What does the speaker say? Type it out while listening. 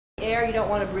air, you don't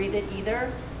want to breathe it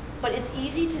either. But it's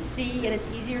easy to see and it's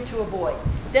easier to avoid.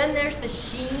 Then there's the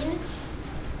sheen,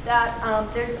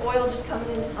 that there's oil just coming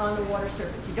in on the water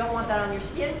surface. You don't want that on your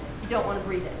skin, you don't want to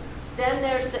breathe it. Then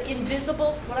there's the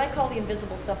invisible, what I call the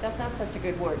invisible stuff, that's not such a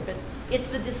good word, but it's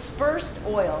the dispersed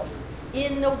oil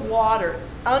in the water,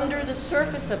 under the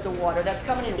surface of the water, that's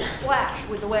coming in with splash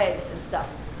with the waves and stuff.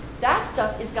 That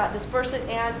stuff has got dispersant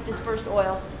and dispersed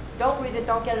oil. Don't breathe it,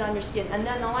 don't get it on your skin. And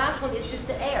then the last one is just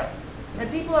the air. And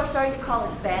people are starting to call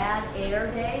it bad air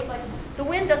days. Like, the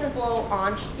wind doesn't blow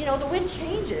on, you know, the wind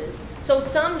changes. So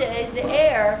some days the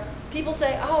air, people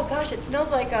say, oh gosh, it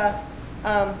smells like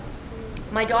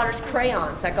my daughter's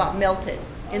crayons that got melted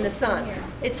in the sun.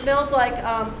 It smells like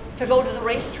to go to the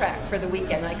racetrack for the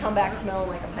weekend. I come back smelling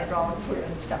like a hydraulic fluid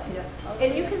and stuff, you know.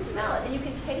 And you can smell it and you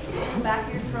can taste it in the back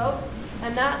of your throat.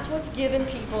 And that's what's giving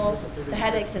people the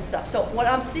headaches and stuff. So what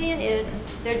I'm seeing is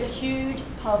there's a huge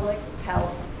public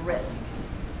health risk.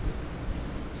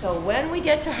 So when we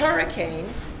get to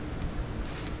hurricanes,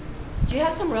 do you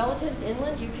have some relatives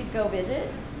inland you could go visit?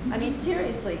 I mean,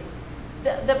 seriously,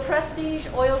 the Prestige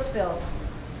oil spill.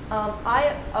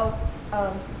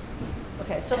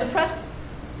 Okay,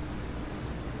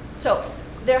 so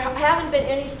there haven't been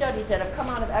any studies that have come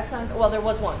out of Exxon. Well, there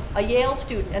was one, a Yale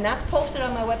student, and that's posted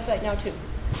on my website now too.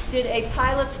 Did a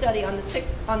pilot study on the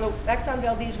Exxon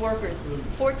Valdiz workers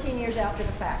 14 years after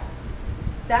the fact.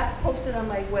 That's posted on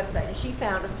my website, and she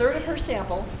found a third of her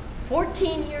sample,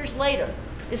 14 years later,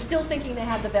 is still thinking they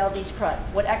had the Valdiz crud,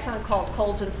 what Exxon called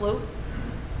colds and flu.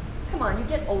 Come on, you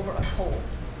get over a cold,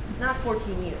 not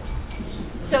 14 years.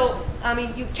 So, I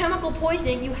mean, chemical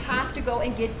poisoning, you have to go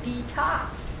and get detox.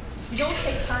 You don't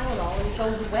take Tylenol and it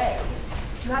goes away.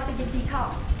 You have to get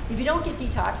detox. If you don't get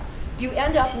detox, you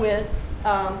end up with,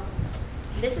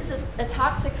 this is a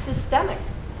toxic systemic.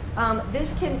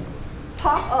 This can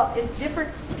pop up in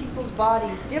different people's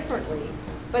bodies differently,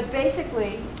 but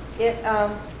basically it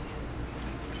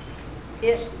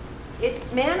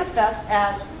manifests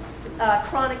as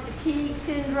chronic fatigue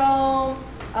syndrome,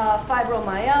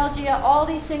 fibromyalgia. All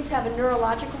these things have a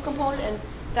neurological component, and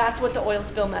that's what the oil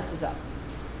spill messes up.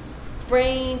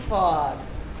 Brain fog.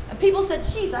 And people said,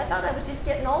 geez, I thought I was just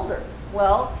getting older.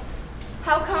 Well,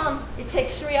 how come it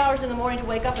takes 3 hours in the morning to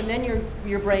wake up and then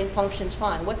your brain functions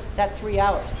fine? What's that 3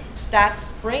 hours?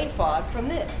 That's brain fog from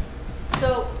this.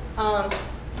 So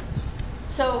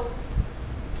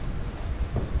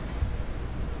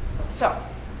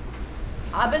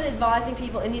I've been advising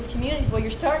people in these communities, well,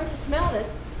 you're starting to smell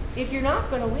this. If you're not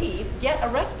going to leave, get a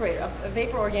respirator, a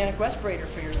vapor organic respirator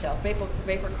for yourself,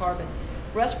 vapor carbon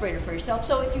respirator for yourself.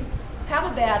 So if you have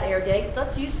a bad air day,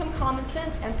 let's use some common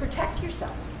sense and protect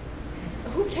yourself.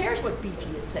 Who cares what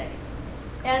BP is saying?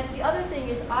 And the other thing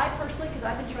is, I personally, because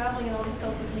I've been traveling in all these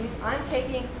coastal communities, I'm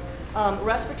taking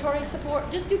respiratory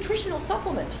support, just nutritional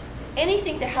supplements,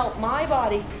 anything to help my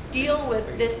body deal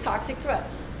with this toxic threat.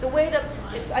 The way that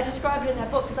I described it in that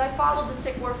book, because I followed the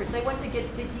sick workers. They went to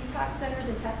did detox centers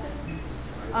in Texas.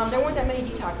 There weren't that many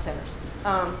detox centers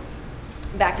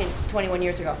back in 21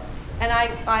 years ago. And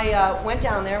I went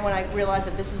down there when I realized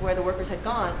that this is where the workers had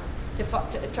gone to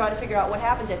try to figure out what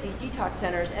happens at these detox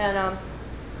centers. And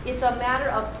it's a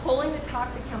matter of pulling the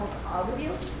toxic chemical out of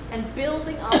you and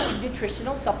building up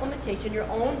nutritional supplementation, your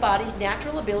own body's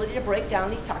natural ability to break down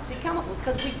these toxic chemicals,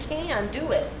 because we can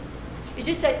do it. It's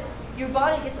just that your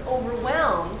body gets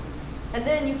overwhelmed and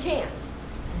then you can't.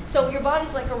 So your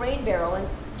body's like a rain barrel and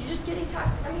you're just getting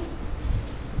toxic. I mean,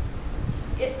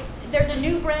 there's a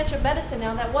new branch of medicine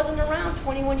now that wasn't around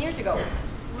 21 years ago.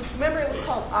 Remember, it was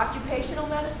called occupational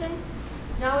medicine?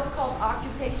 Now it's called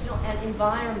occupational and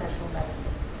environmental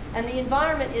medicine. And the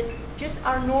environment is just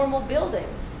our normal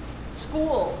buildings,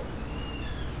 school,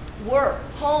 work,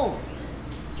 home.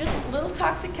 Just little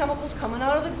toxic chemicals coming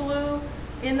out of the glue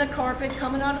in the carpet,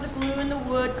 coming out of the glue in the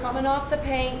wood, coming off the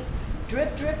paint,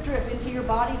 drip, drip, drip into your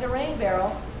body, the rain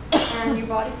barrel, and your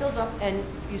body fills up and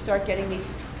you start getting these,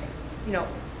 you know,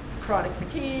 chronic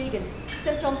fatigue and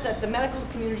symptoms that the medical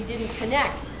community didn't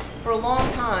connect for a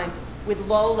long time with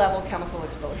low-level chemical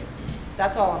exposure.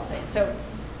 That's all I'm saying. So,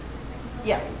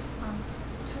 yeah.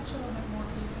 Touch a little bit more,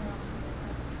 because you can also look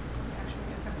at the actual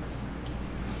effect of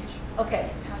cancer issue.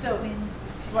 Okay, so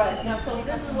right now, so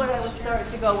this is what I was starting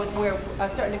to go with. Where I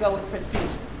was starting to go with Prestige,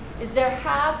 is there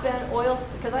have been oils,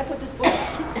 because I put this book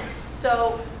out.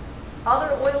 So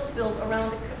other oil spills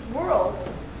around the world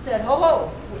said,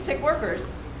 ho, sick workers,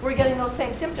 we're getting those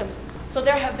same symptoms. So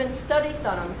there have been studies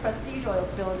done on the Prestige oil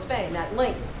spill in Spain that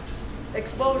link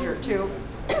exposure to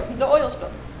the oil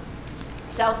spill.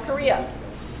 South Korea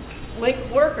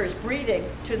linked workers breathing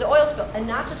to the oil spill, and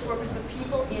not just workers, but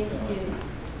people in communities.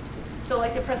 So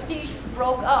like the Prestige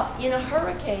broke up in a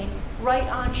hurricane right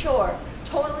on shore,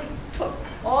 totally took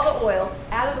all the oil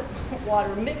out of the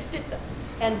water, mixed it,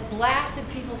 and blasted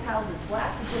people's houses,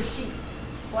 blasted their sheep,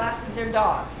 blasted their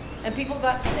dogs, and people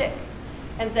got sick.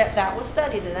 And that was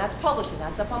studied, and that's published, and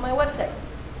that's up on my website.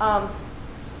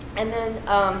 And then,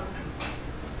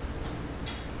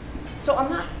 so I'm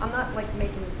not like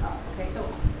making this up, okay? So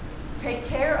take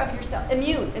care of yourself.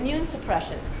 Immune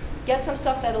suppression. Get some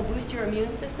stuff that'll boost your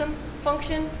immune system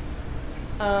function.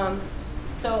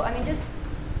 So, I mean,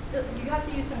 you have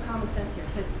to use some common sense here,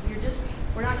 because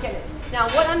we're not getting it. Now,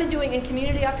 what I'm doing in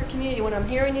community after community when I'm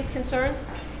hearing these concerns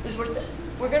is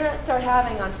we're going to start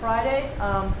having on Fridays,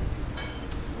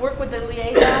 work with the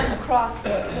liaison across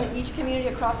each community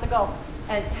across the Gulf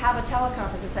and have a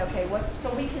teleconference and say, okay,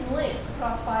 so we can link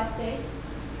across 5 states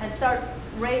and start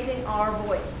raising our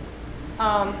voice.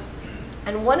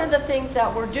 And one of the things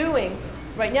that we're doing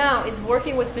right now is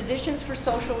working with Physicians for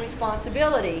Social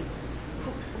Responsibility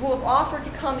who have offered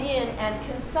to come in and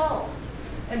consult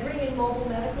and bring in mobile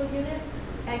medical units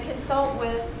and consult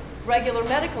with regular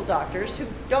medical doctors who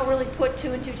don't really put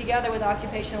 2 and 2 together with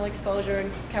occupational exposure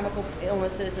and chemical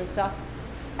illnesses and stuff,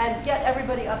 and get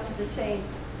everybody up to the same,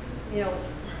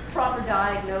 proper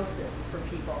diagnosis for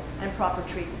people and proper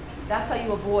treatment. That's how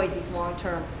you avoid these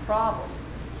long-term problems.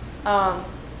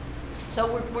 So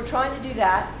we're trying to do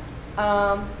that.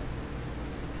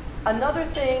 Another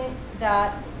thing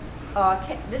that,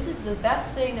 this is the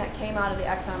best thing that came out of the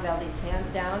Exxon Valdiz, hands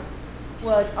down,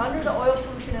 was under the Oil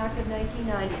Pollution Act of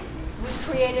 1990, was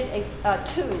created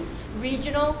 2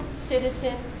 regional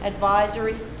citizen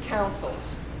advisory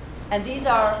councils. And these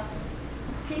are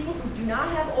people who do not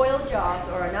have oil jobs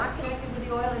or are not connected with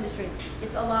the oil industry.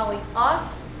 It's allowing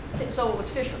us, so it was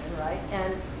fishermen, right,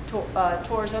 and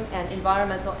tourism and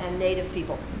environmental and native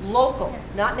people, local,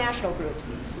 not national groups,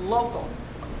 local,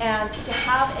 and to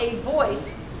have a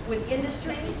voice with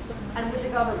industry and with the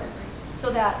government, so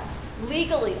that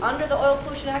legally, under the Oil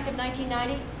Pollution Act of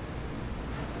 1990,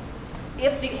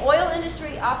 if the oil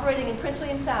industry operating in Prince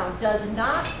William Sound does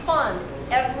not fund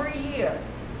every year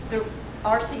the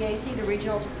RCAC, the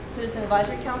Regional Citizen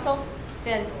Advisory Council,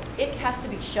 then it has to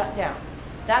be shut down.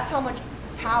 That's how much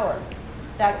power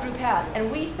that group has.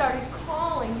 And we started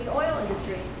calling the oil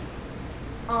industry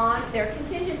on their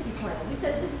contingency plan. We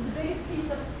said, this is the biggest piece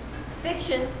of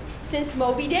fiction since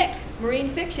Moby Dick, marine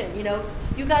fiction.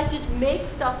 You guys just make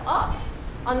stuff up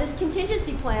on this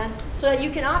contingency plan so that you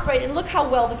can operate, and look how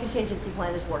well the contingency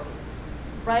plan is working,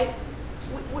 right?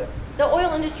 The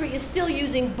oil industry is still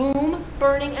using boom,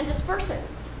 burning, and dispersant.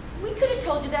 We could have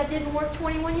told you that didn't work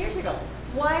 21 years ago.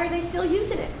 Why are they still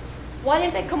using it? Why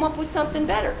didn't they come up with something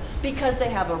better? Because they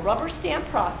have a rubber stamp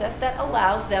process that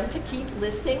allows them to keep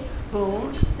listing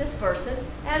boom, dispersant,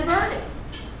 and burning.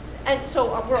 And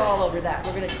so we're all over that.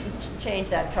 We're going to change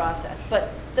that process.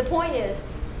 But the point is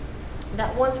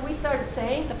that once we started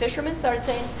saying, the fishermen started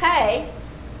saying, hey,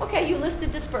 okay, you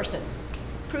listed dispersant.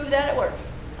 Prove that it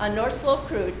works on North Slope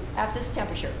crude at this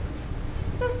temperature.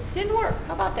 Didn't work.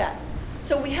 How about that?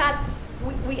 So we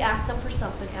asked them for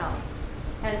something else.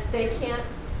 And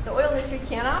the oil industry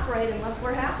can't operate unless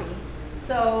we're happy.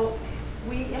 So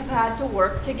we have had to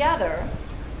work together.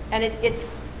 And it's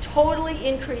totally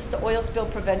increased the oil spill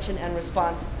prevention and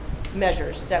response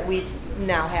measures that we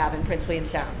now have in Prince William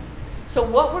Sound. So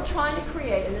what we're trying to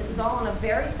create, and this is all on a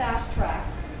very fast track,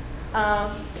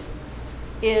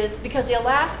 is because the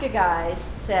Alaska guys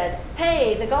said,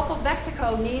 hey, the Gulf of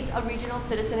Mexico needs a regional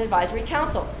citizen advisory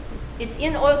council. It's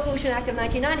in the Oil Pollution Act of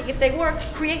 1990. If they work,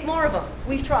 create more of them.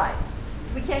 We've tried.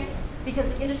 We can't,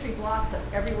 because the industry blocks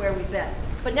us everywhere we've been.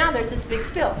 But now there's this big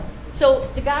spill. So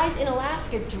the guys in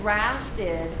Alaska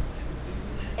drafted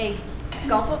a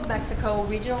Gulf of Mexico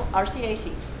regional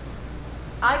RCAC.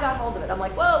 I got hold of it. I'm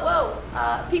like, whoa,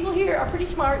 people here are pretty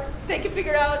smart. They can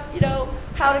figure out,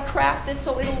 how to craft this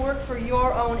so it'll work for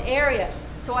your own area.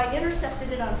 So I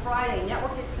intercepted it on Friday,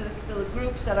 networked it to the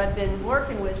groups that I've been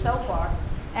working with so far,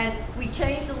 and we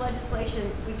changed the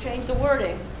legislation, we changed the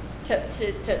wording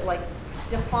to like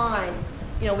define,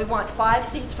 we want 5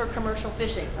 seats for commercial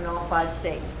fishing in all 5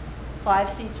 states, 5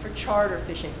 seats for charter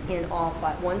fishing in all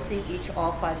 5, 1 seat each,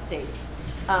 all 5 states.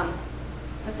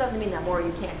 This doesn't mean that more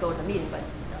you can't go to a meeting, but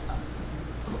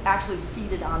actually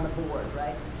seated on the board,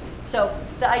 right? So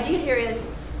the idea here is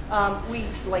we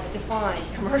define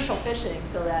commercial fishing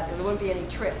so that there wouldn't be any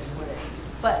trips with it.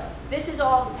 But this is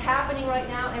all happening right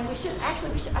now, and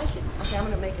okay, I'm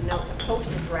going to make a note to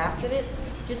post a draft of it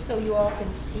just so you all can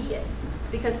see it.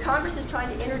 Because Congress is trying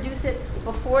to introduce it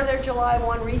before their July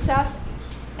 1 recess,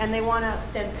 and they want to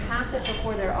then pass it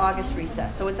before their August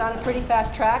recess. So it's on a pretty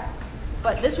fast track.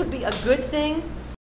 But this would be a good thing